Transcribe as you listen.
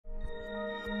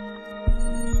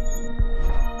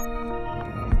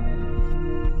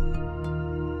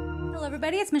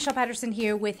everybody. It's Michelle Patterson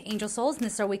here with Angel Souls, and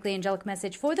this is our weekly angelic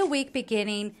message for the week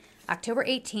beginning October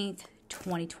 18th,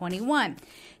 2021.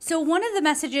 So one of the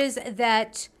messages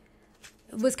that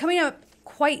was coming up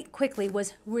quite quickly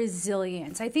was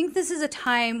resilience. I think this is a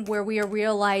time where we are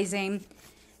realizing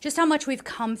just how much we've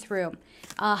come through,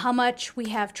 how much we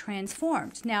have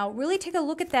transformed. Now, really take a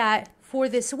look at that for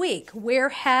this week. Where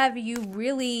have you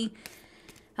really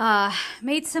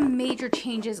made some major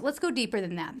changes? Let's go deeper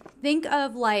than that. Think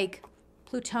of like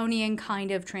Plutonian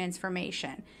kind of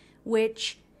transformation,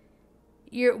 which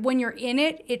when you're in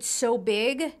it, it's so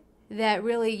big that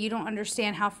really you don't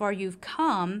understand how far you've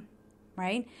come,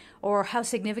 right? Or how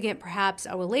significant perhaps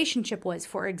a relationship was,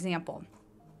 for example,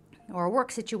 or a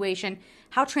work situation,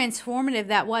 how transformative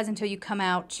that was until you come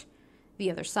out the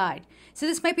other side. So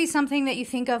this might be something that you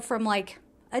think of from like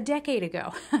a decade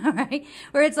ago, right?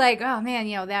 Where it's like, oh man,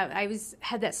 you know, that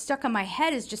had that stuck on my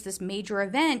head as just this major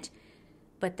event,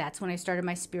 but that's when I started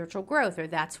my spiritual growth, or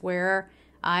that's where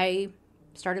I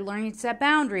started learning to set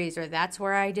boundaries, or that's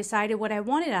where I decided what I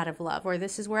wanted out of love, or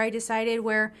this is where I decided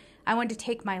where I wanted to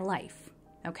take my life.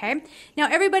 Okay? Now,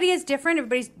 everybody is different.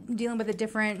 Everybody's dealing with a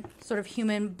different sort of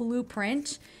human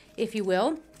blueprint, if you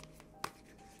will.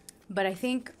 But I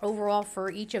think overall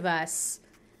for each of us,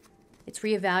 it's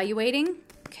reevaluating,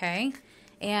 okay?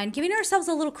 And giving ourselves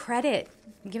a little credit.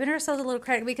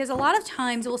 Because a lot of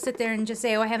times we'll sit there and just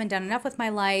say, oh, I haven't done enough with my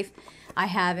life. I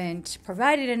haven't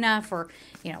provided enough, or,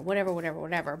 you know,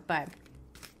 whatever. But,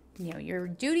 you know, your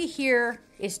duty here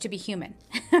is to be human,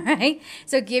 right?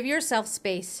 So give yourself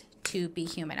space to be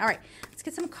human. All right, let's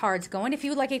get some cards going. If you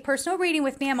would like a personal reading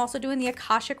with me, I'm also doing the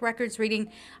Akashic Records readings.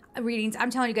 I'm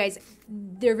telling you guys,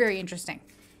 they're very interesting.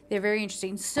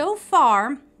 So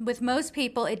far, with most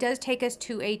people, it does take us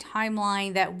to a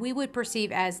timeline that we would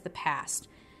perceive as the past.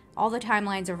 All the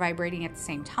timelines are vibrating at the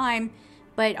same time,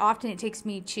 but often it takes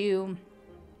me to, you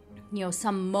know,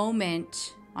 some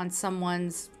moment on in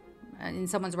someone's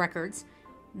records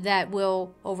that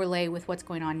will overlay with what's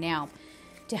going on now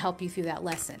to help you through that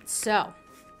lesson. So,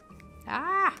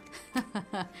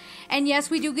 and yes,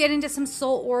 we do get into some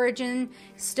soul origin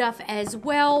stuff as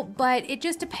well, but it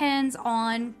just depends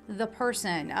on the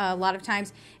person. A lot of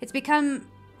times it's become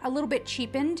a little bit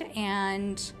cheapened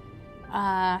and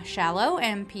shallow,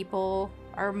 and people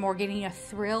are more getting a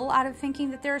thrill out of thinking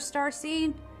that they're a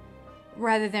starseed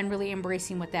rather than really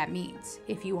embracing what that means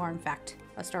if you are in fact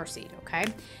a starseed, okay?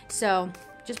 So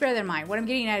just bear that in mind. What I'm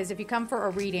getting at is if you come for a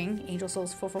reading,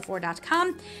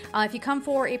 angelsouls444.com, if you come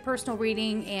for a personal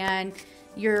reading and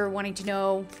you're wanting to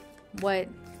know what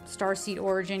starseed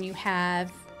origin you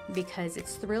have because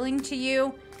it's thrilling to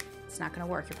you, it's not going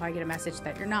to work. You'll probably get a message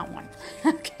that you're not one.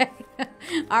 Okay.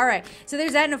 All right. So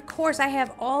there's that. And of course, I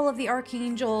have all of the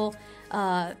Archangel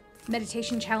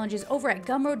meditation challenges over at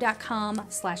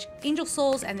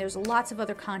gumroad.com/angelsouls. And there's lots of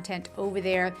other content over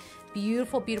there.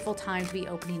 Beautiful, beautiful time to be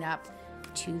opening up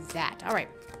to that. All right,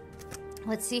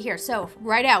 let's see here. So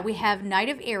right out, we have Knight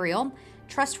of Ariel,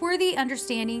 trustworthy,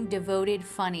 understanding, devoted,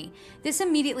 funny. This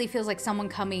immediately feels like someone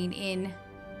coming in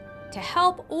to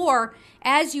help, or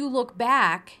as you look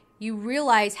back, you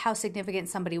realize how significant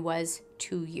somebody was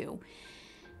to you.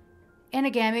 And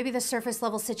again, maybe the surface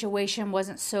level situation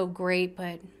wasn't so great,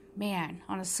 but man,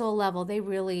 on a soul level, they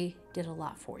really did a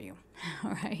lot for you.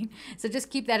 All right. So just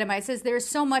keep that in mind. It says there's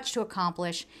so much to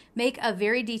accomplish. Make a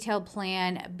very detailed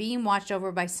plan, being watched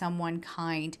over by someone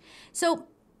kind. So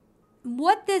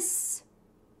what this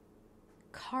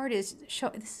card is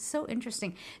showing, this is so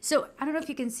interesting. So I don't know if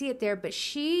you can see it there, but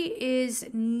she is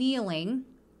kneeling.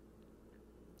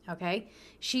 Okay.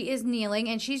 She is kneeling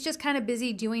and she's just kind of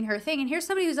busy doing her thing. And here's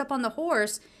somebody who's up on the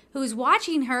horse who's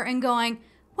watching her and going,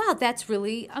 wow, that's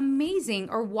really amazing,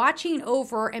 or watching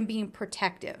over and being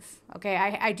protective. Okay,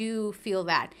 I do feel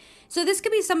that. So this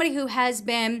could be somebody who has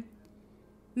been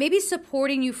maybe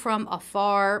supporting you from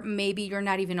afar. Maybe you're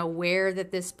not even aware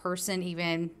that this person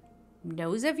even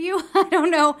knows of you. I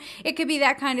don't know. It could be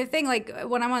that kind of thing. Like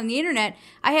when I'm on the internet,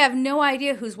 I have no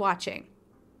idea who's watching.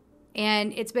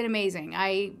 And it's been amazing.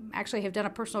 I actually have done a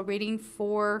personal reading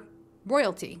for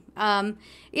royalty.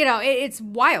 You know, it's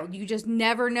wild. You just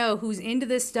never know who's into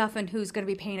this stuff and who's going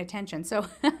to be paying attention. So,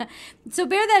 so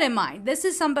bear that in mind. This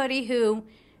is somebody who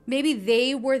maybe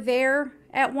they were there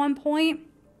at one point,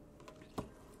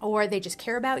 or they just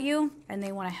care about you and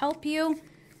they want to help you.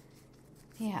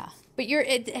 Yeah. But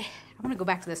I want to go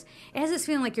back to this. It has this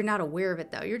feeling like you're not aware of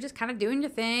it, though. You're just kind of doing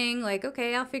your thing. Like,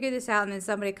 okay, I'll figure this out. And then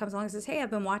somebody comes along and says, hey, I've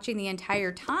been watching the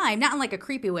entire time. Not in like a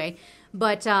creepy way,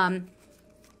 but,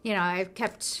 you know, I've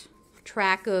kept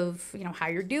track of, you know, how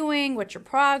you're doing, what's your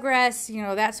progress, you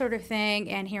know, that sort of thing.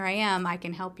 And here I am, I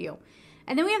can help you.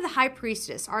 And then we have the High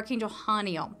Priestess, Archangel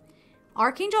Haniel.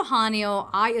 Archangel Haniel,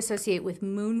 I associate with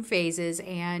moon phases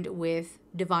and with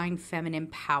divine feminine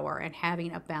power and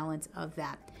having a balance of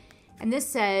that. And this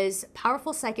says,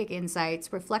 powerful psychic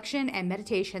insights, reflection, and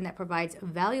meditation that provides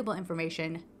valuable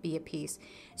information. Be at peace.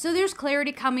 So there's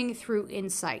clarity coming through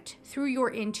insight, through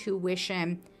your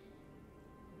intuition.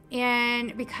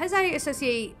 And because I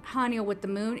associate Haniel with the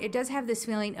moon, it does have this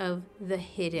feeling of the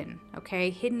hidden, okay?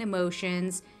 Hidden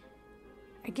emotions.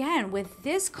 Again, with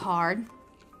this card,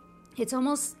 it's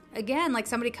almost, again, like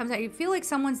somebody comes out. You feel like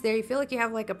someone's there. You feel like you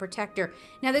have like a protector.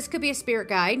 Now, this could be a spirit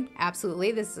guide.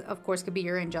 Absolutely. This, of course, could be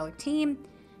your angelic team,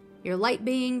 your light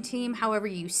being team, however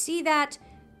you see that.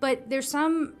 But there's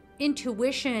some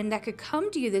intuition that could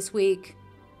come to you this week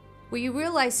where you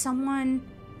realize someone's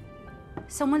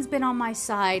been on my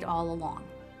side all along.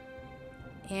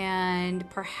 And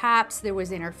perhaps there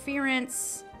was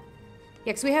interference.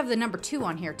 Yeah, because we have the number 2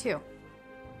 on here too.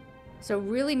 So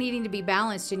really needing to be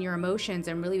balanced in your emotions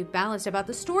and really be balanced about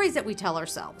the stories that we tell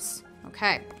ourselves.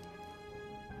 Okay.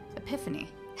 Epiphany.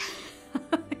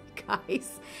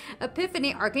 Guys.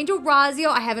 Epiphany. Archangel Raziel.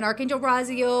 I have an Archangel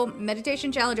Raziel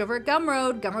meditation challenge over at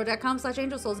Gumroad.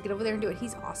 Gumroad.com/angelsouls. Get over there and do it.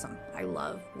 He's awesome. I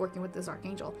love working with this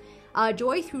Archangel.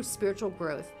 Joy through spiritual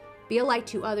growth. Be a light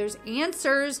to others.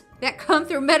 Answers that come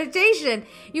through meditation.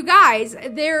 You guys,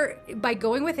 by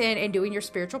going within and doing your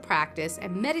spiritual practice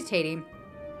and meditating.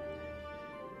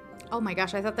 Oh my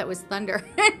gosh, I thought that was thunder.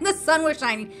 The sun was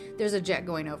shining. There's a jet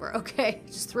going over. Okay,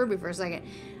 just threw me for a second.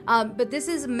 But this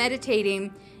is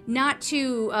meditating not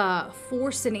to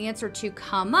force an answer to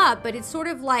come up, but it's sort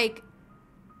of like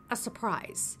a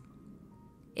surprise.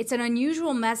 It's an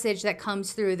unusual message that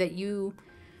comes through that you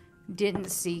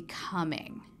didn't see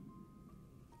coming.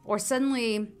 Or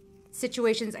suddenly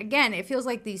situations, again, it feels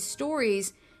like these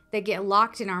stories that get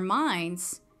locked in our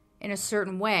minds in a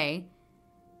certain way.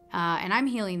 And I'm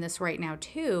healing this right now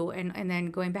too. And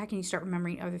then going back and you start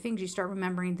remembering other things, you start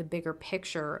remembering the bigger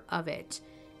picture of it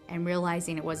and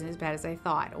realizing it wasn't as bad as I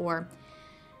thought. Or,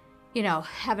 you know,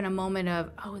 having a moment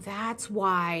of, oh, that's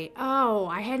why. Oh,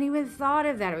 I hadn't even thought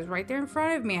of that. It was right there in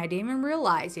front of me. I didn't even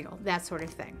realize, you know, that sort of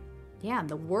thing. Yeah,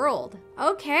 the world.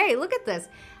 Okay, look at this.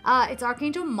 It's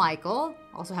Archangel Michael.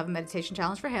 Also have a meditation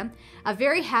challenge for him. A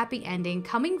very happy ending,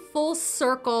 coming full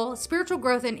circle, spiritual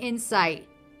growth and insight.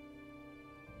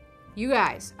 You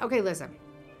guys, okay, listen.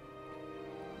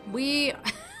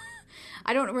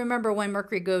 I don't remember when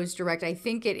Mercury goes direct. I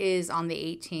think it is on the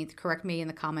 18th. Correct me in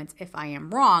the comments if I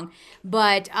am wrong.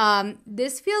 But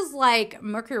this feels like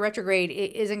Mercury retrograde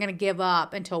isn't going to give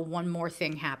up until one more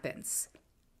thing happens.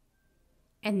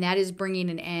 And that is bringing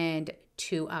an end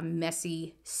to a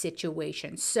messy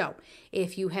situation. So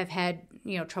if you have had,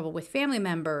 trouble with family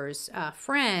members,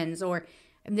 friends,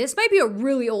 and this might be a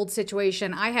really old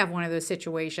situation. I have one of those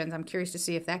situations. I'm curious to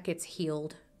see if that gets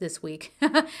healed this week.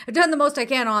 I've done the most I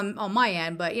can on my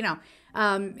end, but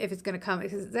if it's going to come,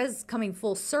 because that's coming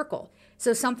full circle.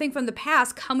 So something from the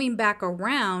past coming back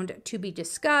around to be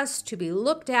discussed, to be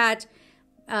looked at,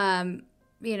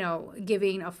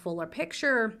 giving a fuller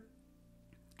picture.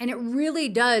 And it really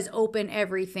does open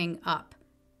everything up.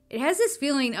 It has this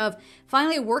feeling of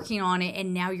finally working on it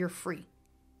and now you're free.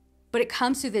 But it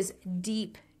comes through this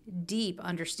deep, deep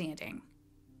understanding.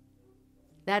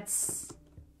 That's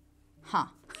a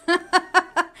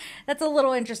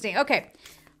little interesting. Okay,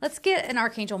 let's get an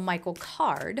Archangel Michael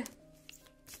card.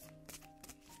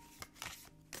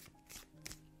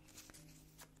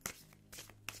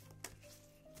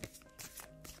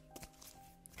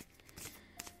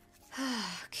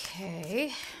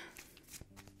 Okay.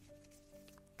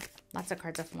 Lots of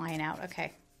cards are flying out.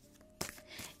 Okay.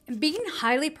 Being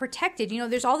highly protected.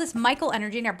 There's all this Michael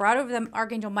energy, and I brought over the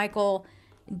Archangel Michael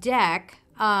deck.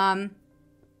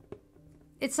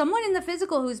 It's someone in the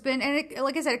physical who's been, and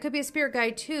like I said, it could be a spirit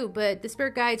guide too, but the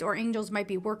spirit guides or angels might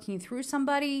be working through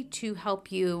somebody to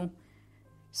help you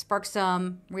spark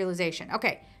some realization.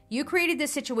 Okay, you created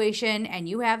this situation, and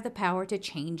you have the power to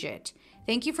change it.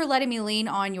 Thank you for letting me lean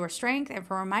on your strength and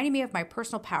for reminding me of my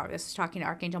personal power. This is talking to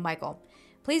Archangel Michael.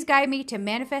 Please guide me to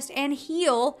manifest and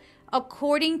heal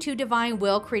according to divine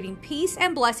will, creating peace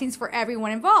and blessings for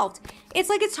everyone involved. It's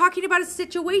like it's talking about a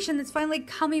situation that's finally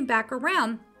coming back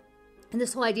around. And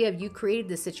this whole idea of you created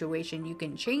this situation, you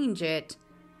can change it,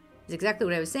 is exactly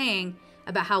what I was saying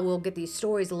about how we'll get these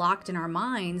stories locked in our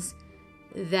minds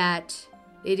that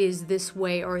it is this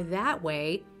way or that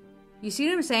way. You see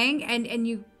what I'm saying? And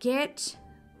you get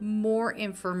more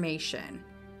information.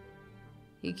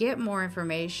 You get more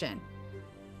information.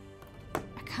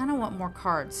 I kind of want more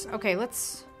cards. Okay,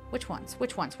 which ones?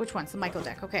 The Michael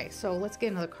deck. Okay, so let's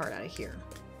get another card out of here.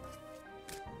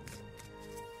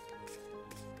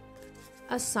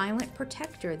 a silent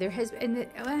protector. There has been,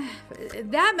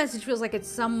 that message feels like it's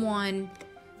someone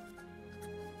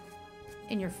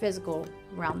in your physical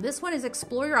realm. This one is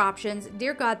explore your options.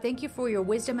 Dear God, thank you for your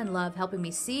wisdom and love, helping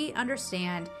me see,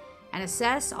 understand, and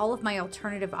assess all of my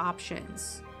alternative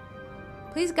options.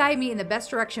 Please guide me in the best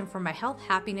direction for my health,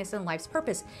 happiness, and life's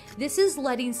purpose. This is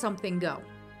letting something go.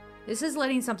 This is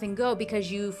letting something go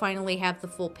because you finally have the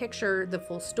full picture, the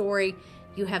full story.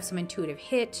 You have some intuitive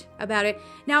hit about it.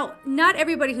 Now, not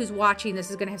everybody who's watching this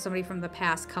is going to have somebody from the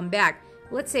past come back.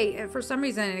 Let's say, for some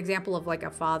reason, an example of like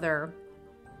a father,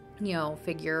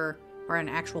 figure, or an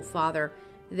actual father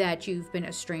that you've been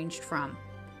estranged from.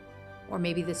 Or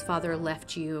maybe this father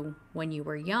left you when you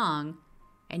were young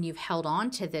and you've held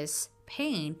on to this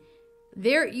pain.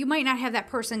 There, you might not have that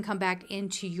person come back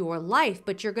into your life,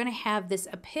 but you're going to have this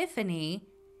epiphany,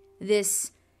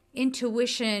 this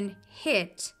intuition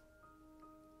hit.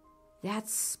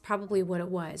 That's probably what it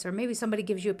was. Or maybe somebody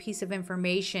gives you a piece of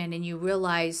information and you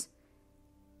realize,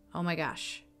 oh my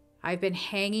gosh, I've been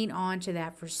hanging on to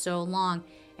that for so long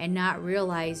and not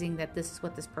realizing that this is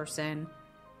what this person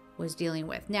was dealing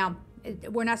with. Now,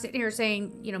 we're not sitting here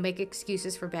saying, make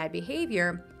excuses for bad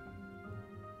behavior.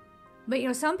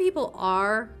 But, some people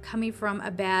are coming from a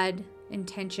bad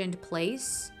intentioned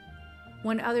place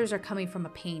when others are coming from a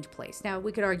pained place. Now,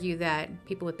 we could argue that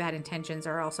people with bad intentions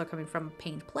are also coming from a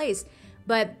pained place,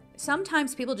 but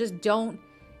sometimes people just don't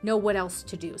know what else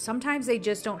to do. Sometimes they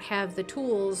just don't have the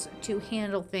tools to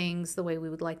handle things the way we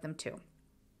would like them to.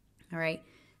 All right.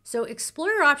 So explore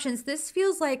your options. This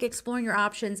feels like exploring your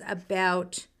options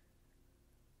about,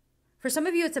 for some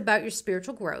of you, it's about your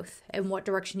spiritual growth and what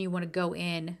direction you want to go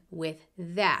in with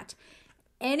that.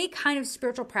 Any kind of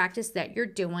spiritual practice that you're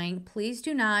doing, please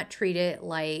do not treat it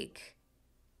like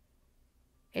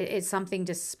it's something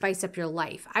to spice up your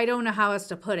life. I don't know how else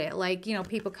to put it. Like,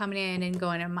 people coming in and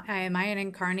going, am I an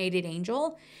incarnated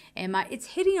angel? It's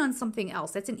hitting on something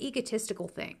else. That's an egotistical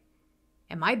thing.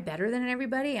 Am I better than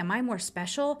everybody? Am I more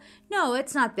special? No,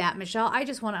 it's not that, Michelle. I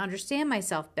just want to understand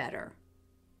myself better.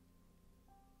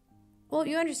 Well,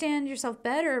 you understand yourself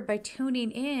better by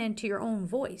tuning in to your own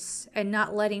voice and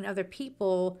not letting other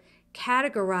people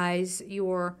categorize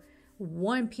your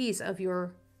one piece of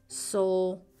your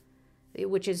soul,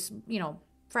 which is,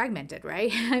 fragmented,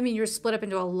 right? I mean, you're split up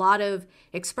into a lot of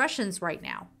expressions right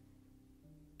now.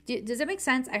 Does that make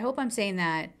sense? I hope I'm saying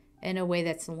that in a way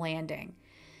that's landing.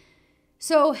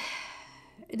 So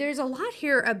there's a lot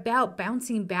here about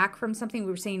bouncing back from something.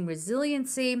 We were saying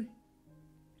resiliency,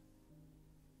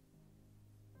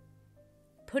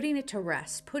 putting it to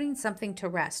rest, putting something to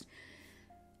rest.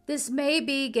 This may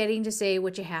be getting to say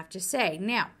what you have to say.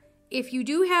 Now, if you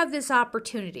do have this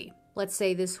opportunity, let's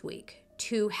say this week,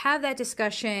 to have that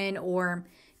discussion or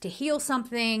to heal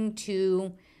something,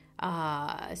 some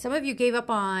of you gave up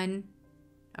on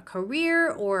a career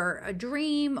or a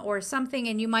dream or something,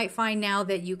 and you might find now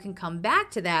that you can come back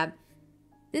to that.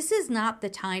 This is not the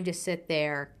time to sit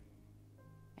there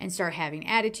and start having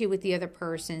attitude with the other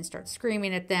person, start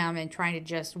screaming at them and trying to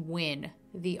just win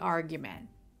the argument.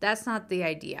 That's not the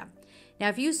idea. Now,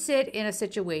 if you sit in a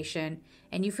situation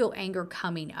and you feel anger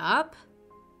coming up,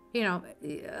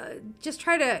 just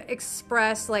try to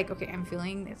express like, okay, I'm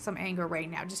feeling some anger right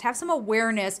now. Just have some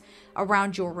awareness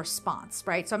around your response,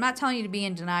 right? So I'm not telling you to be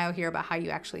in denial here about how you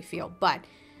actually feel, but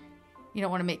you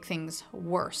don't want to make things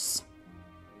worse.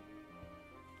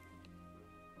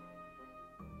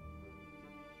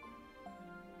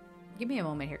 Give me a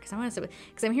moment here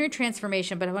because I'm hearing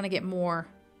transformation, but I want to get more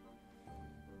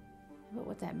about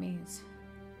what that means.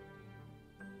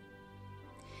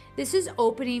 This is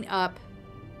opening up.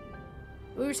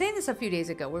 We were saying this a few days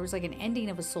ago, where it was like an ending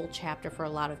of a soul chapter for a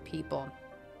lot of people.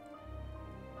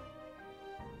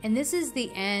 And this is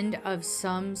the end of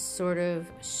some sort of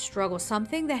struggle,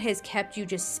 something that has kept you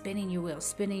just spinning your wheels,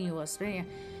 spinning your wheels, spinning.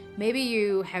 Maybe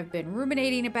you have been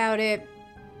ruminating about it.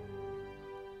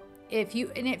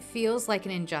 And it feels like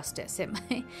an injustice.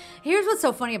 Here's what's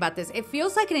so funny about this. It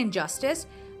feels like an injustice,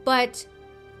 but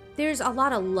there's a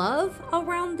lot of love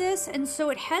around this. And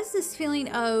so it has this feeling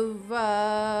of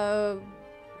a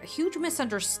huge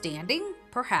misunderstanding,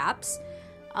 perhaps.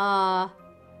 But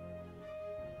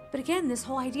again, this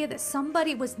whole idea that someone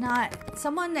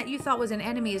that you thought was an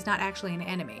enemy is not actually an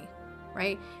enemy,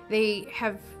 right? They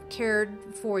have cared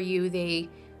for you.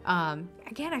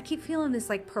 Again, I keep feeling this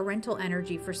like parental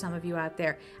energy for some of you out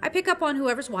there. I pick up on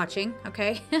whoever's watching,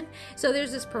 okay? So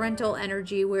there's this parental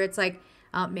energy where it's like,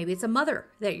 maybe it's a mother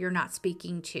that you're not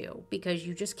speaking to because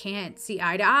you just can't see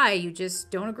eye to eye. You just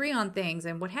don't agree on things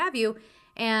and what have you.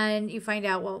 And you find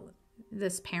out, well,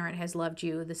 this parent has loved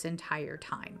you this entire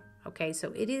time, Okay,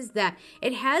 so it is that.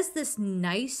 It has this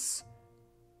nice,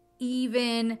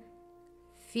 even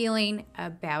feeling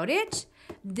about it.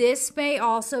 This may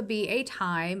also be a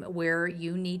time where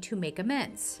you need to make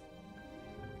amends.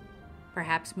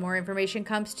 Perhaps more information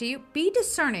comes to you. Be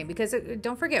discerning, because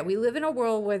don't forget, we live in a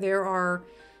world where there are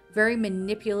very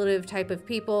manipulative types of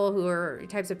people who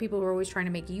are always trying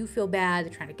to make you feel bad.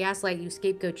 They're trying to gaslight you,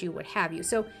 scapegoat you, what have you.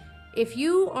 So if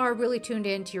you are really tuned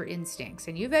into your instincts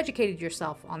and you've educated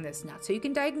yourself on this, not so you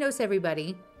can diagnose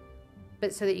everybody,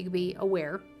 but so that you can be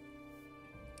aware,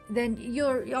 then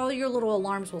all your little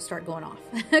alarms will start going off.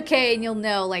 Okay, and you'll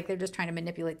know, like, they're just trying to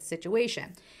manipulate the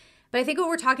situation. But I think what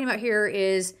we're talking about here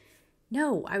is,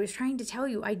 no, I was trying to tell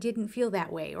you I didn't feel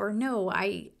that way. Or no,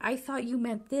 I thought you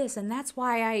meant this, and that's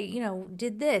why I,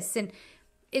 did this. And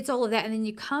it's all of that. And then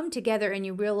you come together and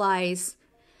you realize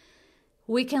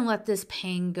we can let this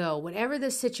pain go. Whatever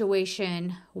the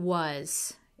situation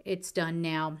was, it's done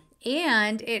now.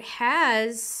 And it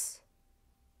has,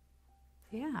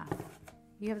 you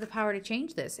have the power to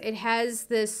change this. It has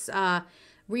this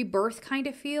rebirth kind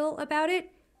of feel about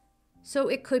it. So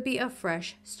it could be a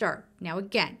fresh start. Now,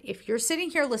 again, if you're sitting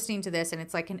here listening to this and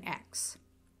it's like an ex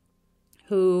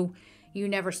who you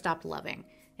never stopped loving,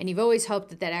 and you've always hoped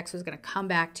that that ex was going to come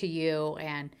back to you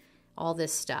and all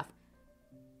this stuff.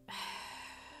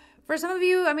 For some of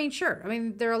you, sure.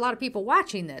 There are a lot of people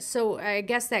watching this, so I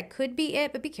guess that could be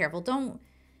it, but be careful. Don't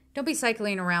be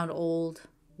cycling around old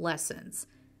lessons.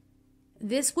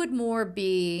 This would more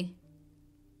be,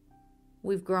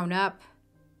 we've grown up.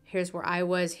 Here's where I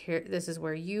was, this is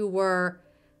where you were,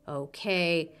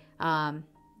 okay. And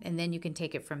then you can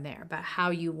take it from there about how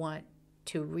you want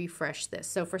to refresh this.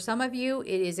 So for some of you,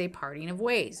 it is a parting of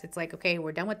ways. It's like, okay,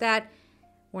 we're done with that.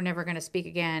 We're never going to speak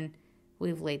again.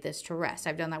 We've laid this to rest.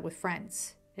 I've done that with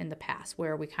friends in the past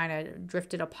where we kind of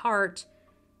drifted apart.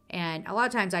 And a lot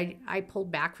of times I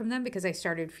pulled back from them because I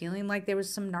started feeling like there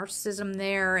was some narcissism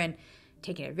there and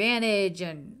taking advantage,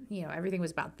 and, everything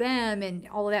was about them and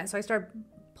all of that. So I started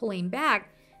pulling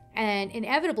back, and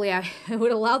inevitably I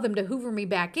would allow them to hoover me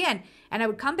back in, and I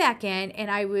would come back in and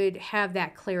I would have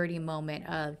that clarity moment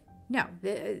of, no,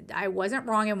 I wasn't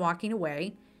wrong in walking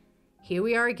away. Here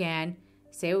we are again.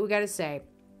 Say what we got to say.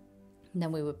 And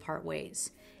then we would part ways.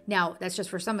 Now, that's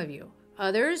just for some of you.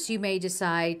 Others, you may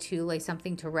decide to lay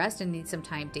something to rest and need some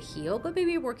time to heal, but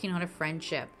maybe you're working on a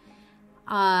friendship.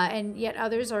 And yet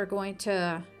others are going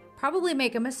to probably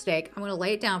make a mistake. I'm going to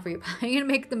lay it down for you. I'm going to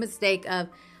make the mistake of,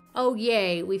 oh,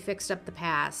 yay, we fixed up the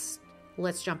past.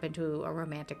 Let's jump into a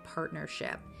romantic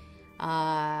partnership.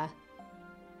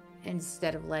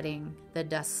 Instead of letting the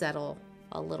dust settle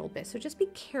a little bit. So just be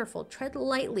careful. Tread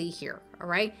lightly here, all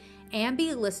right? And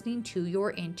be listening to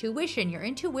your intuition. Your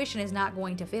intuition is not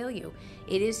going to fail you.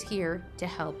 It is here to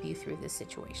help you through this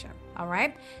situation, all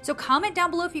right? So comment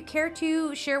down below if you care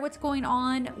to share what's going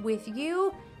on with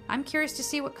you. I'm curious to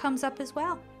see what comes up as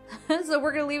well. So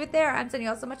we're going to leave it there. I'm sending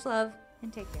you all so much love,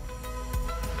 and take care.